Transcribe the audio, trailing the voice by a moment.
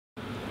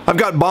I've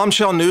got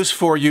bombshell news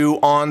for you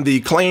on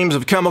the claims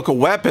of chemical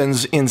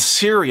weapons in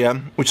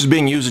Syria, which is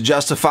being used to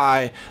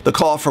justify the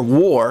call for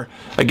war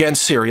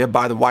against Syria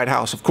by the White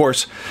House, of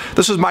course.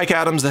 This is Mike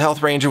Adams, the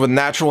Health Ranger with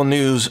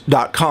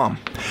naturalnews.com.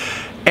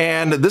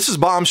 And this is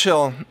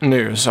bombshell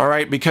news, all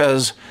right,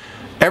 because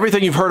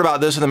everything you've heard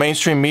about this in the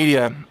mainstream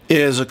media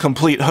is a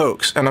complete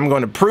hoax, and I'm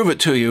going to prove it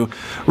to you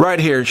right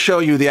here, show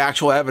you the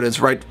actual evidence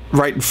right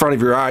in front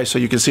of your eyes so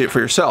you can see it for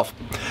yourself.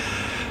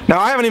 Now,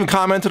 I haven't even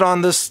commented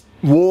on this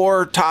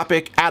war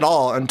topic at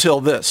all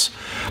until this,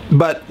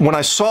 but when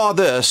I saw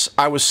this,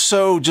 I was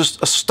so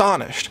just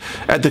astonished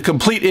at the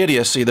complete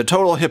idiocy, the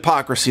total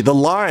hypocrisy, the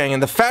lying,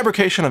 and the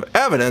fabrication of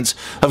evidence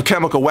of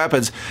chemical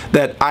weapons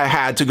that I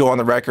had to go on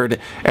the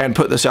record and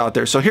put this out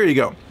there. So here you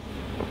go.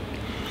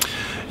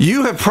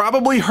 You have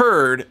probably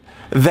heard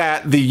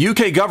that the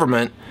UK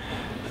government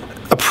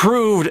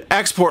approved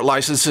export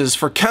licenses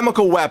for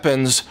chemical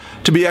weapons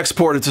to be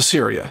exported to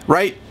Syria,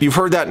 right? You've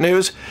heard that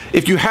news?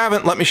 If you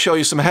haven't, let me show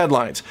you some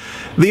headlines.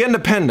 The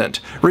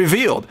Independent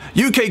revealed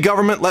UK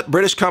government let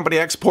British company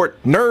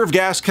export nerve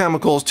gas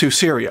chemicals to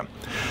Syria.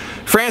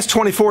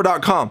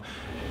 France24.com,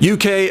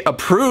 UK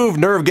approved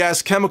nerve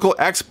gas chemical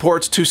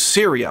exports to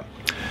Syria.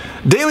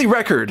 Daily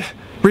Record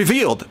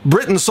revealed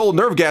Britain sold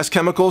nerve gas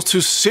chemicals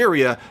to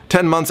Syria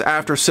 10 months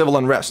after civil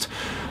unrest.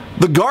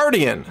 The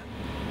Guardian,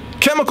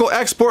 chemical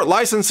export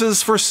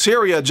licenses for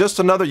Syria, just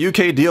another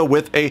UK deal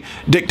with a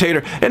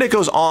dictator. And it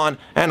goes on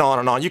and on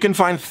and on. You can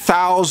find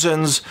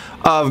thousands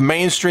of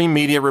mainstream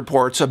media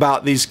reports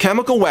about these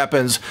chemical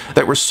weapons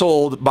that were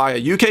sold by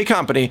a UK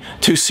company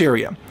to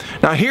Syria.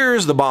 Now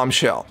here's the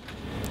bombshell.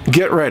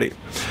 Get ready.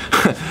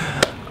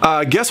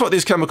 Guess what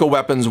these chemical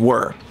weapons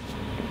were?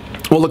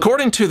 Well,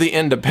 according to the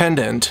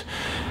Independent,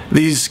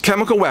 these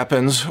chemical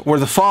weapons were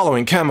the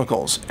following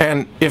chemicals,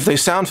 and if they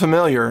sound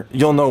familiar,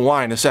 you'll know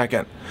why in a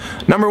second.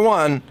 Number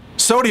one,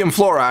 sodium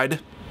fluoride.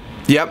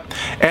 Yep.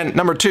 And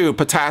number two,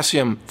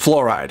 potassium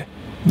fluoride.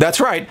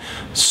 That's right.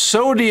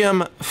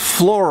 Sodium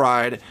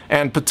fluoride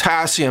and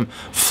potassium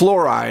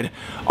fluoride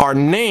are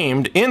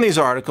named in these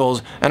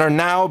articles and are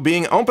now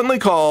being openly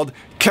called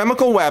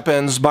chemical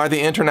weapons by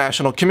the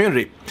international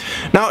community.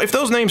 Now, if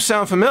those names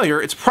sound familiar,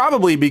 it's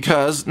probably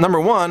because, number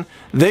one,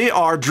 they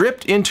are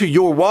dripped into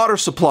your water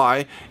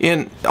supply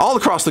all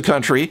across the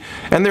country,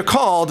 and they're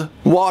called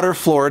water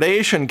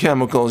fluoridation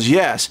chemicals.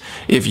 Yes,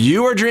 if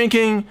you are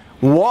drinking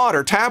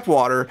water, tap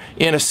water,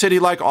 in a city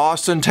like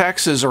Austin,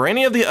 Texas, or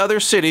any of the other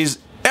cities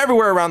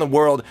everywhere around the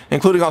world,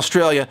 including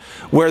Australia,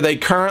 where they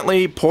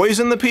currently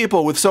poison the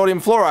people with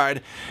sodium fluoride,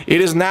 it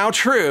is now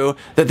true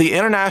that the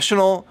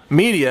international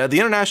media, the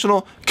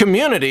international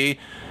community,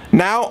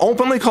 now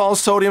openly calls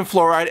sodium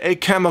fluoride a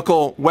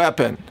chemical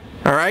weapon.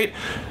 All right?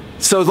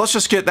 So let's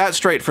just get that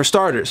straight for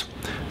starters.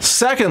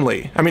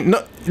 Secondly, I mean,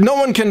 no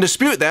one can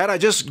dispute that. I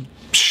just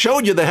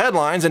showed you the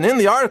headlines, and in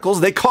the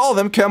articles, they call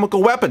them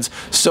chemical weapons,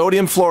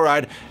 sodium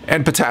fluoride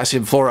and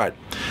potassium fluoride.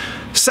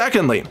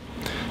 Secondly,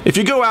 if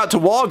you go out to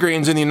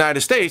Walgreens in the United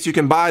States, you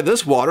can buy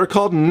this water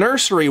called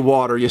nursery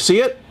water. You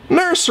see it?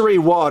 Nursery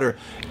water.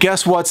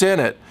 Guess what's in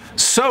it?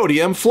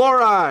 Sodium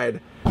fluoride.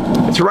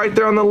 It's right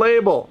there on the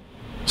label.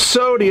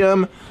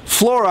 Sodium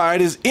fluoride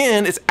is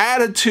it's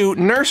added to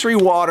nursery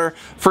water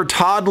for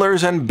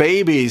toddlers and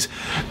babies.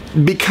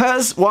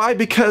 Why?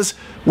 Because,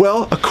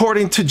 well,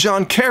 according to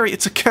John Kerry,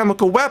 it's a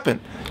chemical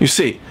weapon. You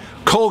see,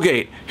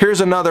 Colgate,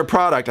 here's another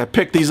product. I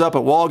picked these up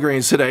at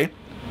Walgreens today.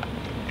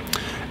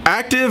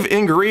 Active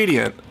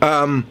ingredient.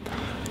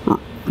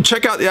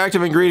 Check out the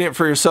active ingredient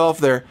for yourself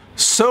there.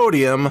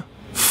 Sodium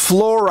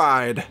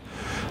fluoride.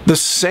 The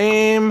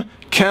same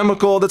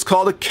chemical that's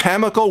called a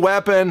chemical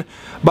weapon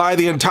by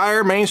the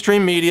entire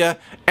mainstream media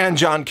and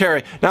John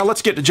Kerry. Now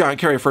let's get to John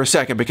Kerry for a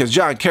second, because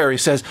John Kerry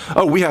says,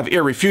 oh, we have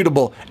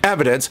irrefutable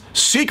evidence,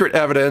 secret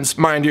evidence,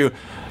 mind you,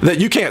 that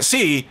you can't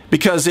see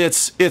because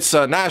it's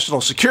a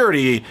national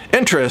security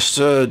interest,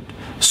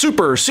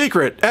 super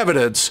secret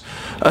evidence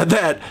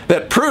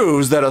that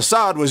proves that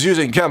Assad was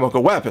using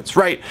chemical weapons,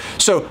 right?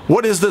 So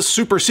what is this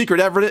super secret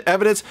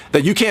evidence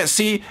that you can't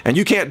see and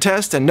you can't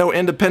test, and no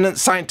independent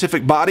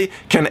scientific body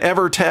can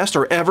ever test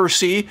or ever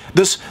see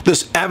this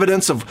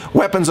evidence of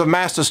weapons of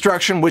mass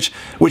destruction, which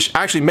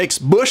actually makes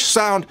Bush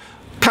sound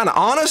kind of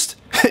honest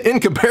in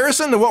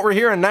comparison to what we're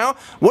hearing now?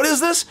 What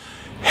is this?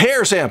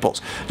 Hair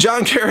samples.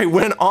 John Kerry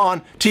went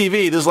on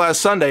TV this last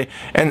Sunday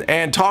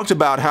and talked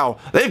about how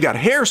they've got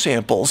hair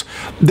samples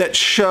that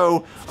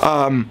show,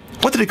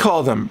 what did he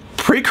call them?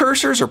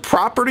 Precursors or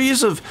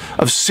properties of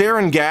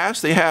sarin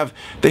gas. They have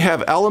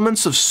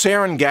elements of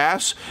sarin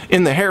gas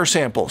in the hair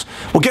samples.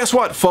 Well, guess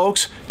what,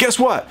 folks? Guess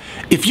what?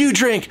 If you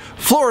drink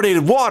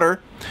fluoridated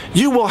water,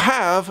 you will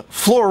have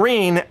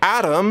fluorine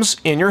atoms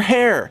in your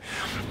hair.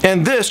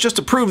 And this, just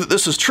to prove that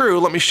this is true,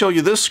 let me show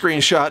you this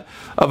screenshot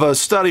of a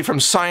study from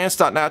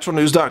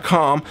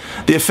science.naturalnews.com,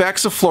 the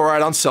effects of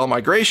fluoride on cell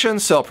migration,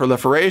 cell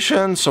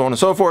proliferation, so on and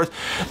so forth.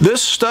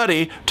 This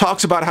study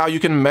talks about how you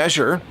can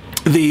measure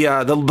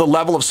the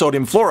level of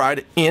sodium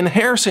fluoride in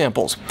hair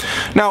samples.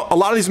 Now, a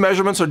lot of these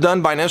measurements are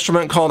done by an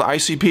instrument called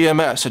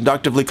ICP-MS,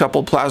 inductively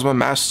coupled plasma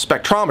mass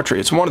spectrometry.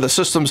 It's one of the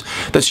systems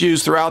that's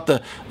used throughout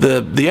the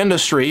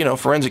industry, you know,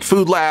 forensic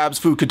food labs,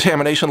 food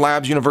contamination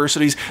labs,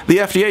 universities. The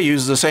FDA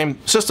uses the same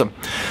system.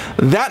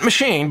 That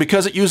machine,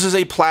 because it uses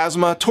a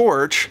plasma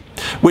torch,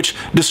 which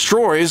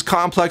destroys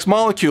complex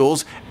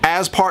molecules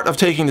as part of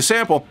taking the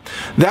sample,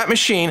 that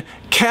machine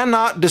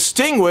cannot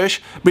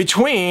distinguish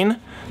between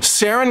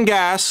sarin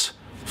gas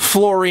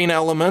fluorine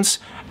elements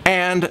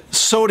and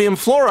sodium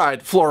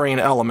fluoride fluorine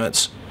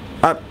elements.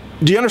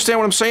 Do you understand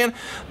what I'm saying?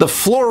 The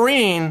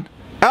fluorine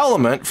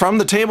element from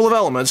the table of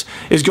elements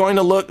is going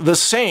to look the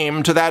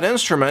same to that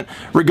instrument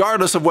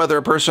regardless of whether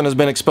a person has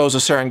been exposed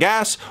to sarin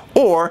gas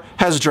or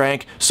has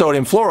drank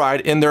sodium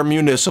fluoride in their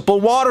municipal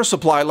water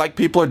supply like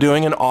people are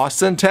doing in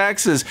Austin,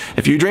 Texas.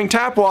 If you drink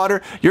tap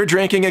water, you're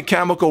drinking a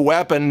chemical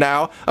weapon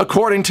now,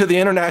 according to the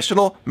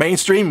international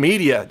mainstream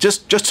media,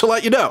 just to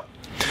let you know.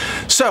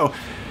 So,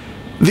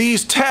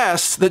 these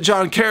tests that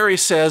John Kerry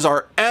says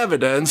are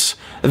evidence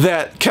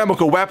that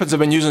chemical weapons have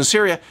been used in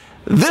Syria,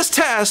 this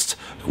test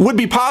would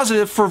be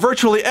positive for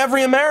virtually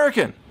every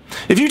American.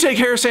 If you take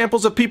hair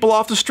samples of people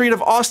off the street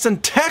of Austin,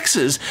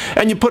 Texas,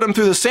 and you put them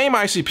through the same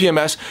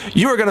ICP-MS,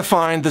 you are going to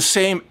find the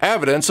same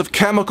evidence of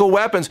chemical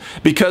weapons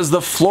because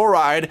the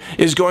fluoride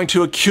is going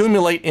to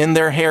accumulate in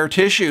their hair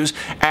tissues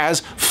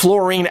as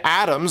fluorine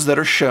atoms that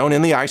are shown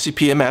in the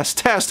ICP-MS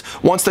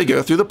test once they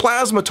go through the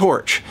plasma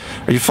torch.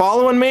 Are you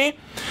following me?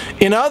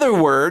 In other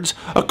words,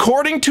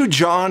 according to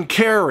John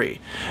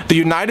Kerry, the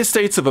United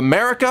States of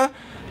America,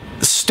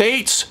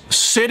 states,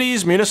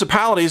 cities,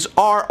 municipalities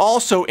are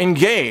also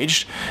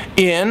engaged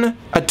in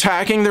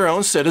attacking their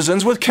own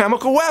citizens with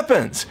chemical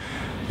weapons.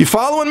 You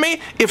following me?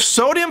 If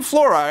sodium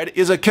fluoride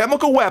is a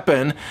chemical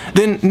weapon,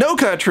 then no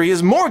country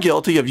is more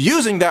guilty of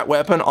using that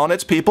weapon on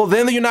its people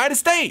than the United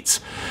States,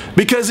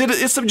 because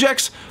it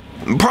subjects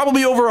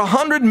probably over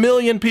 100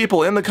 million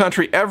people in the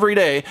country every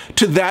day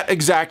to that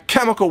exact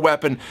chemical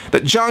weapon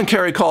that John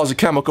Kerry calls a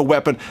chemical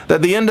weapon,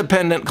 that the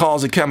Independent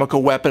calls a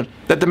chemical weapon,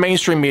 that the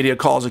mainstream media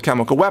calls a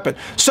chemical weapon.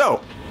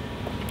 So,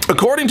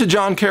 according to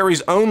John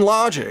Kerry's own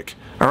logic,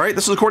 all right,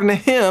 this is according to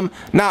him,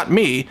 not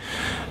me,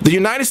 the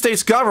United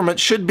States government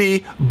should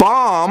be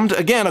bombed,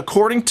 again,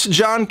 according to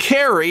John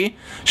Kerry,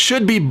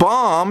 should be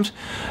bombed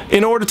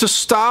in order to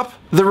stop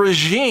the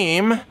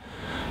regime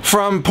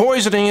from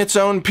poisoning its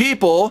own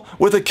people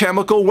with a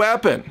chemical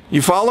weapon.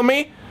 You follow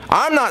me?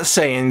 I'm not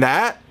saying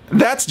that.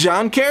 That's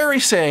John Kerry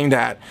saying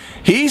that.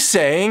 He's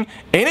saying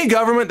any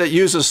government that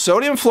uses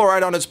sodium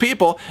fluoride on its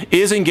people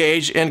is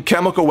engaged in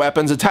chemical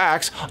weapons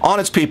attacks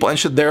on its people and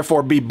should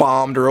therefore be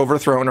bombed or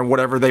overthrown or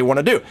whatever they want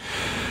to do.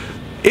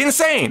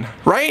 Insane,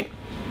 right?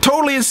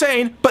 Totally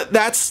insane, but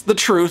that's the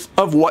truth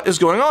of what is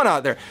going on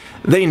out there.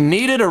 They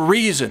needed a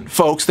reason,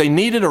 folks. They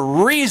needed a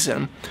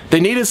reason. They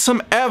needed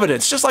some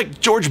evidence. Just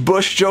like George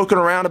Bush joking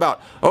around about,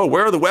 oh,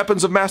 where are the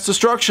weapons of mass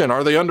destruction?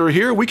 Are they under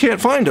here? We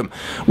can't find them.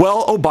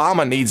 Well,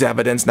 Obama needs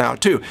evidence now,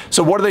 too.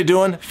 So what are they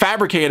doing?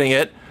 Fabricating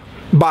it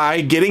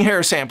by getting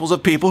hair samples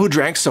of people who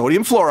drank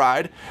sodium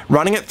fluoride,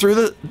 running it through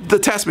the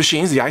test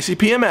machines, the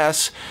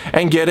ICP-MS,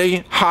 and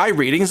getting high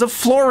readings of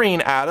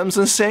fluorine atoms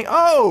and saying,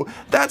 oh,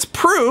 that's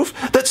proof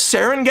that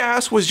sarin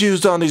gas was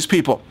used on these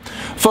people.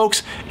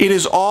 Folks, it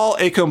is all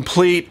a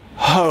complete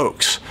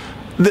hoax.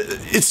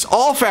 It's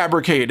all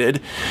fabricated.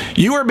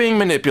 You are being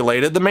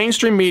manipulated. The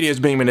mainstream media is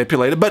being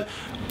manipulated, but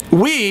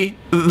we,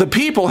 the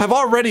people, have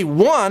already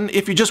won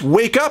if you just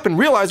wake up and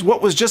realize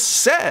what was just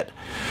said.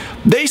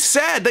 They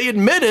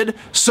admitted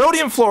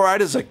sodium fluoride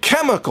is a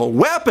chemical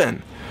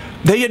weapon.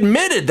 They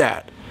admitted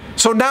that.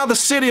 So now the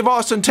city of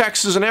Austin,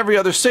 Texas, and every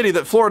other city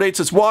that fluoridates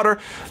its water,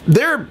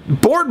 their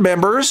board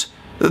members,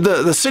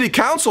 the city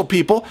council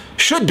people,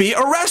 should be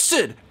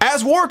arrested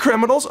as war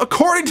criminals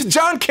according to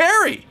John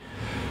Kerry.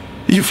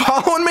 You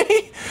following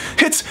me?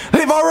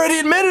 They've already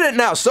admitted it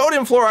now.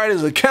 Sodium fluoride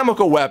is a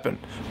chemical weapon.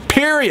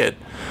 Period.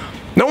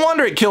 No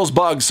wonder it kills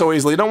bugs so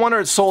easily. No wonder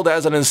it's sold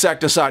as an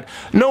insecticide.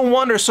 No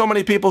wonder so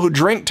many people who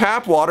drink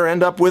tap water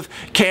end up with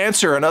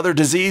cancer and other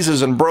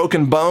diseases and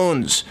broken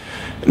bones.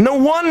 No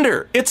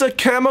wonder. It's a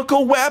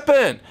chemical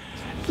weapon.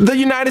 The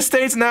United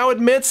States now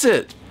admits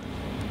it.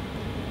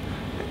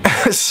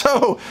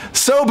 So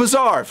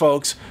bizarre,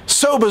 folks.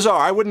 So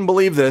bizarre. I wouldn't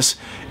believe this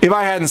if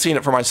I hadn't seen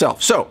it for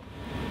myself. So,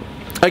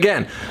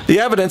 again,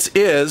 the evidence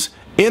is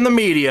in the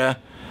media.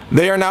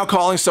 They are now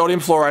calling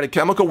sodium fluoride a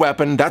chemical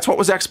weapon. That's what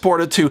was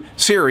exported to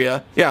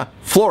Syria. Yeah,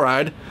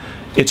 fluoride.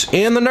 It's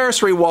in the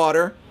nursery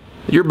water.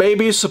 Your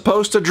baby is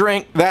supposed to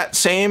drink that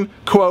same,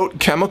 quote,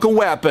 chemical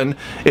weapon.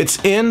 It's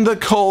in the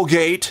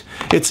Colgate.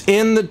 It's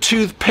in the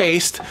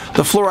toothpaste,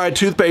 the fluoride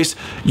toothpaste.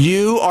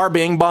 You are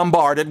being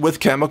bombarded with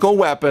chemical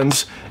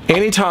weapons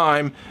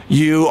anytime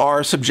you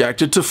are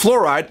subjected to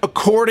fluoride,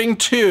 according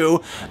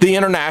to the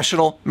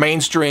international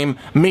mainstream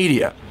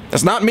media.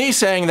 It's not me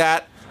saying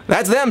that.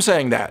 That's them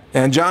saying that.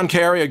 And John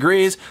Kerry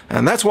agrees,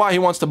 and that's why he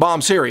wants to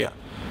bomb Syria.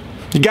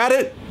 You got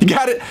it? You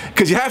got it?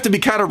 Because you have to be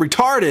kind of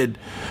retarded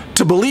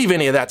to believe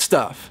any of that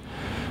stuff.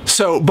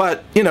 So,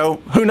 but, you know,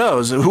 who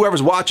knows?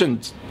 Whoever's watching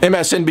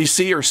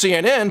MSNBC or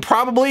CNN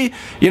probably,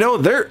 you know,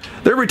 they're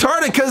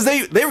retarded because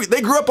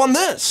they grew up on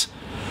this.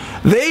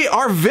 They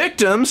are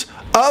victims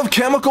of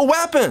chemical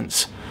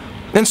weapons.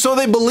 And so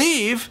they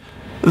believe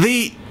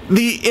the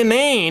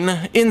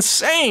inane,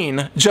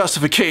 insane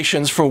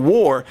justifications for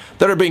war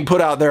that are being put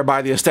out there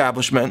by the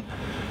establishment.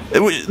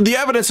 The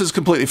evidence is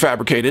completely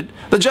fabricated.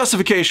 The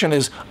justification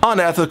is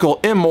unethical,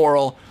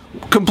 immoral,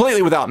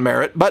 completely without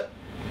merit, but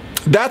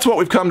that's what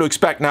we've come to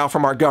expect now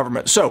from our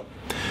government. So,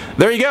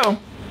 there you go.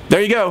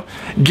 There you go.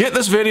 Get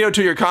this video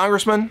to your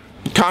congressman,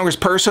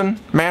 congressperson,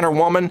 man or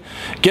woman.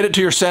 Get it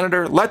to your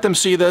senator. Let them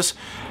see this.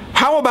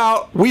 How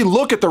about we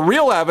look at the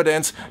real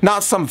evidence,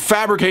 not some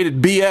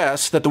fabricated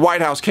BS that the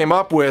White House came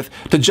up with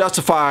to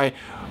justify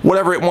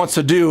whatever it wants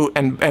to do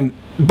and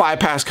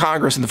bypass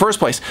Congress in the first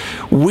place.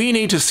 We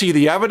need to see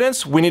the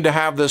evidence. We need to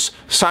have this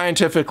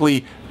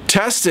scientifically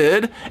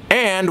tested,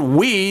 and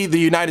we, the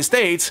United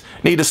States,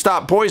 need to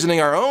stop poisoning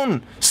our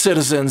own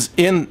citizens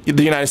in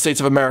the United States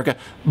of America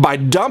by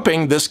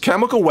dumping this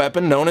chemical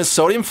weapon known as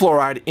sodium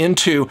fluoride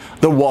into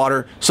the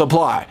water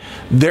supply.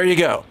 There you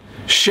go.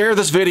 Share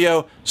this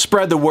video,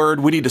 spread the word.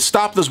 We need to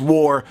stop this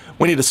war.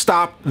 We need to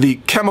stop the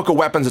chemical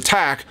weapons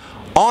attack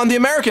on the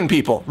American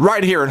people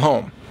right here at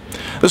home.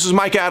 This is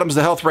Mike Adams,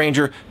 the Health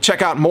Ranger.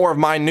 Check out more of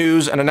my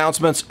news and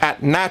announcements at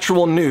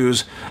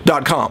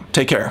naturalnews.com.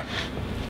 Take care.